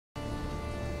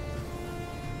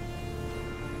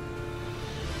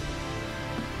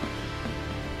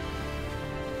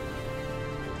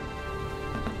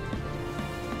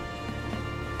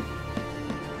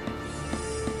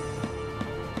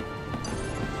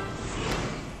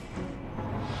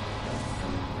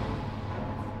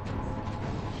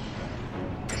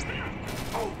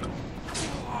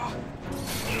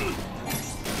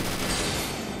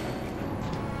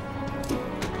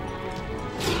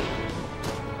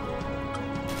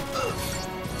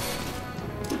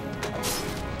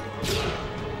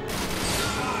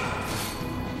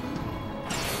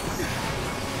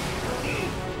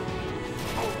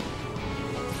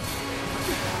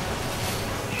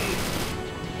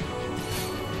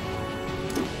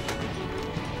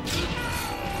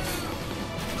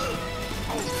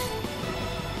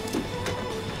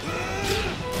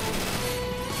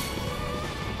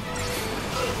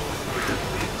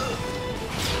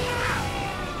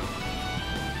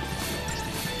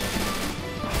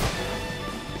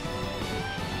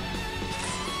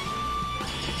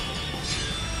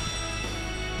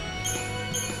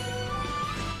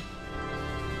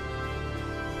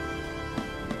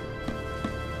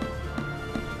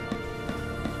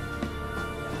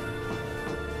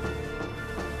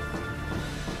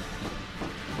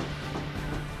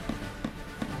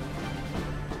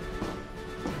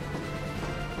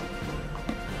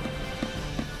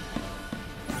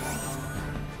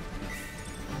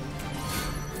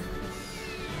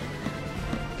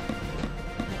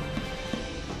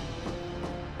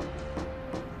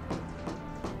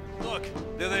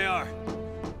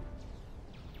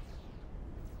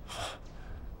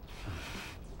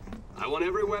want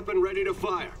every weapon ready to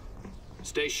fire.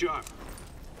 Stay sharp.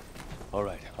 All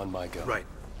right, on my go. Right.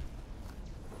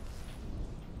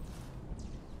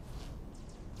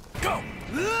 Go!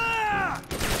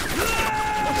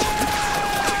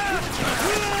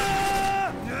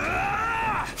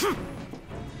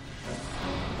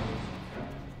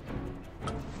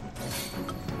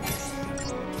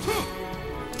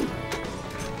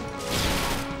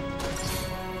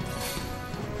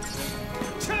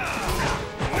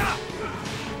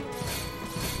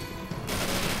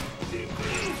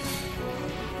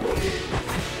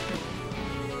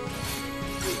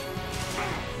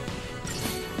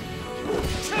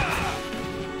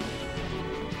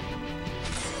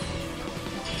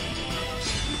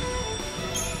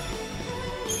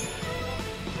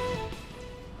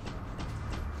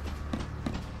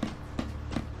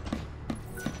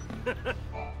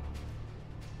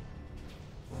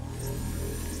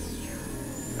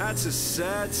 That's a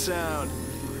sad sound.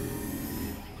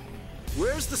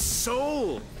 Where's the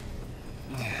soul?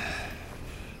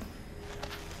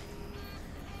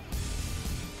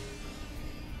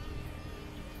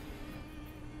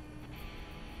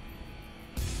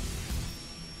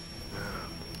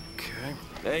 Okay.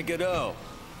 Hey, Godot.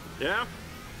 Yeah?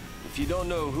 If you don't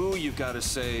know who you've got to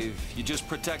save, you just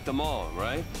protect them all,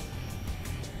 right?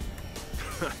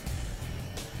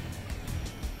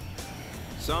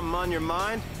 Something on your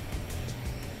mind?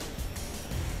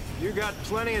 You got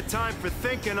plenty of time for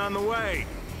thinking on the way,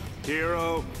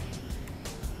 hero.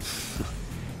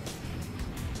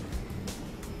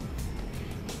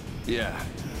 Yeah.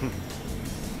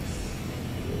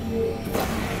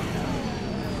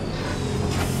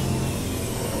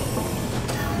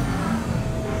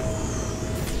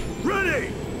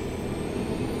 Ready!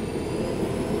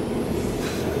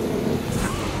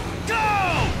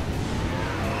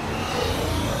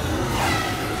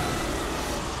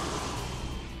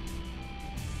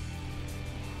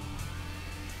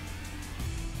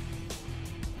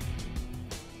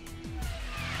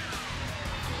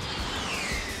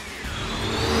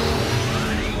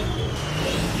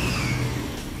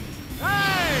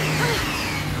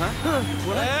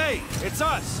 Hey! It's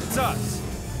us! It's us!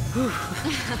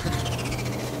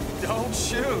 Don't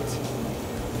shoot!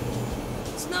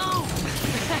 Snow!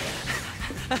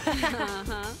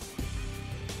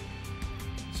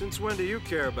 Since when do you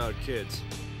care about kids?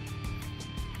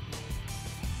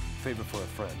 Favor for a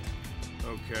friend.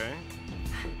 Okay.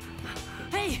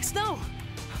 Hey, Snow!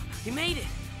 You made it!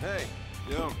 Hey!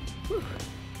 Yo.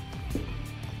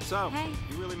 So, Hey.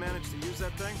 you really managed to use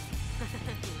that thing?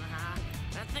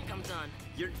 I think I'm done.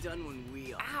 You're done when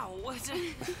we are. Ow! What's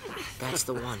it? That's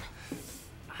the one.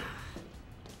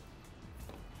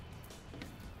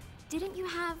 Didn't you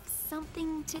have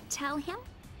something to tell him?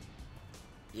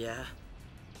 Yeah,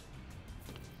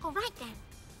 All right then.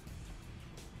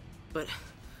 but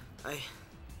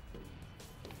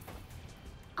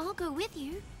I'll go with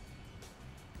you.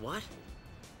 What?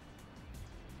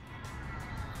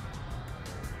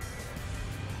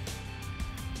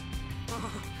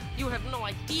 Oh, you have no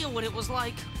idea what it was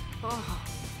like. Oh.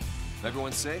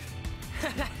 Everyone safe?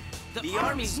 The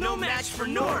army's no match for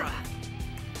Nora!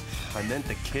 I meant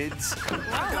the kids.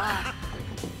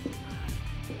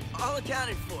 All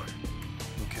accounted for.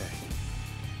 Okay.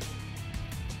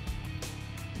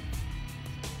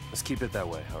 Let's keep it that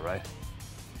way, all right?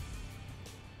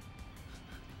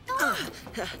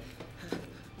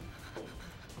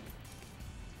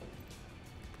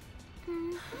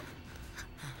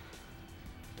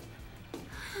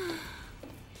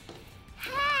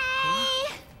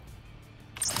 Hey!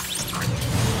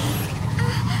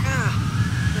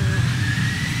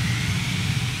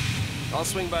 I'll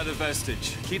swing by the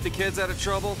vestige. Keep the kids out of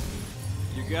trouble.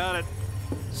 You got it.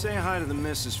 Say hi to the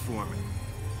missus for me.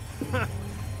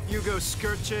 You go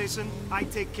skirt chasing, I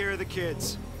take care of the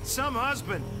kids. Some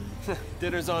husband.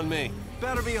 Dinner's on me.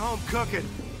 Better be home cooking.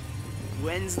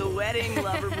 When's the wedding,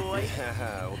 lover boy?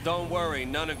 Well, don't worry.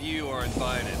 None of you are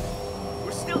invited.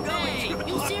 We're still going. Hey,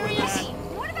 you serious?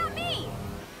 What about me?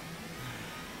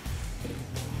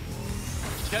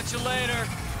 Catch you later.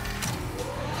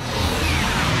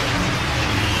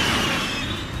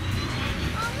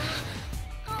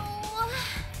 Oh.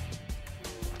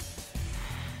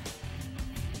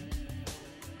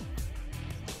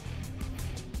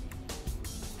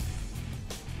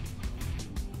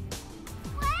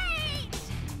 Wait!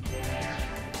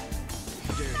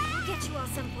 I'll get you all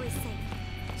someplace safe.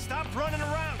 Stop running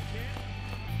around, kid.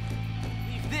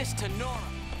 Leave this to Nora.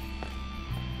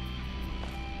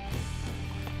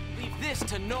 Leave this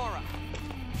to Nora.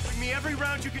 Bring me every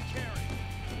round you can carry.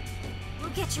 We'll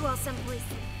get you all someplace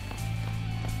safe.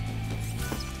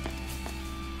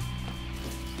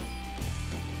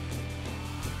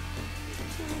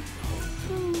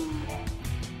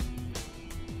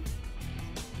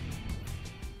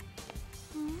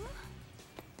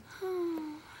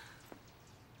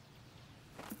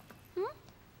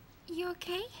 you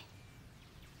okay?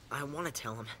 I want to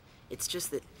tell him. It's just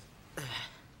that...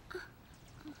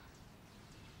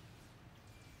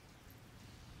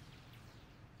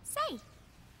 Say,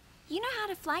 you know how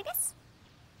to fly this?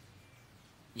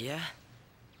 Yeah,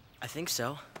 I think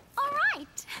so. All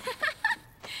right.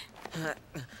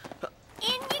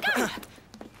 In you go.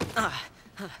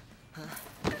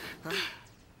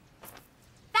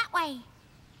 That way.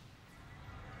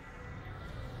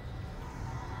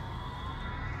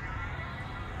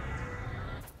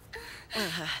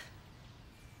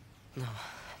 No.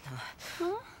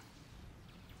 Huh?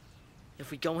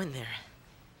 If we go in there,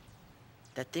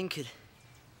 that thing could...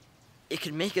 It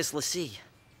could make us Lassie.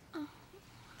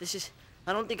 This is...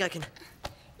 I don't think I can...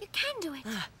 You can do it.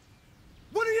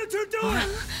 What are you two doing?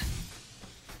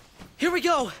 Here we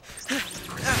go!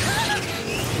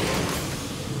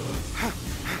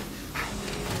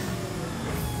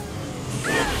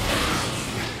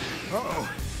 Uh-oh.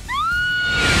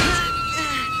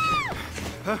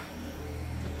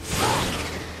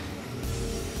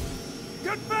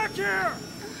 Get back here!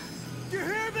 You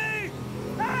hear me?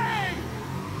 Hey!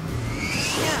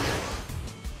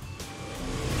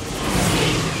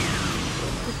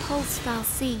 The pulse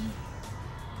Valsea.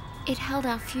 It held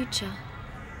our future.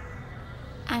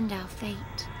 And our fate.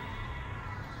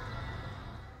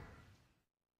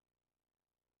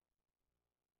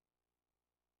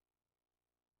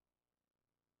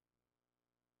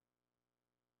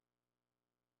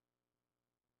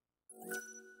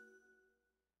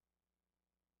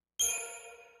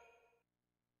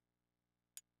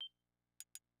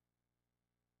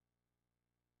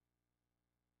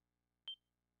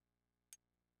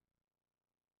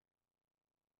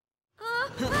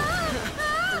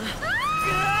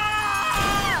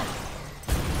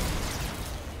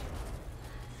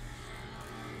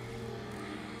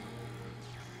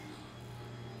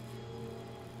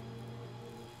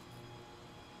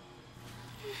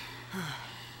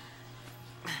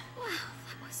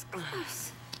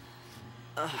 Close.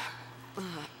 Now,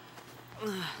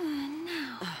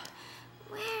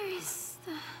 where is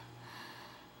the...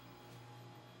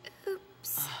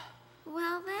 Oops.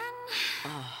 Well then...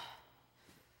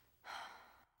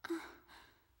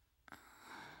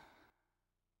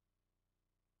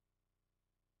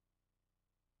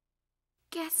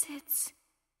 Guess it's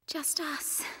just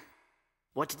us.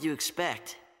 What did you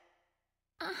expect?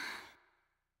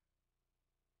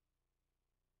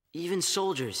 Even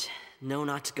soldiers know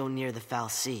not to go near the foul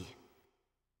sea.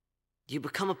 You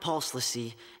become a pulse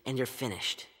Lassie, and you're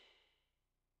finished.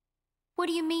 What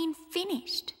do you mean,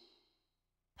 finished?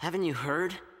 Haven't you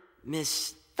heard,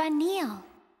 Miss... Vanille.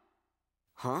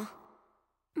 Huh?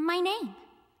 My name.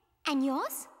 And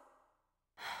yours?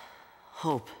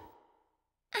 Hope.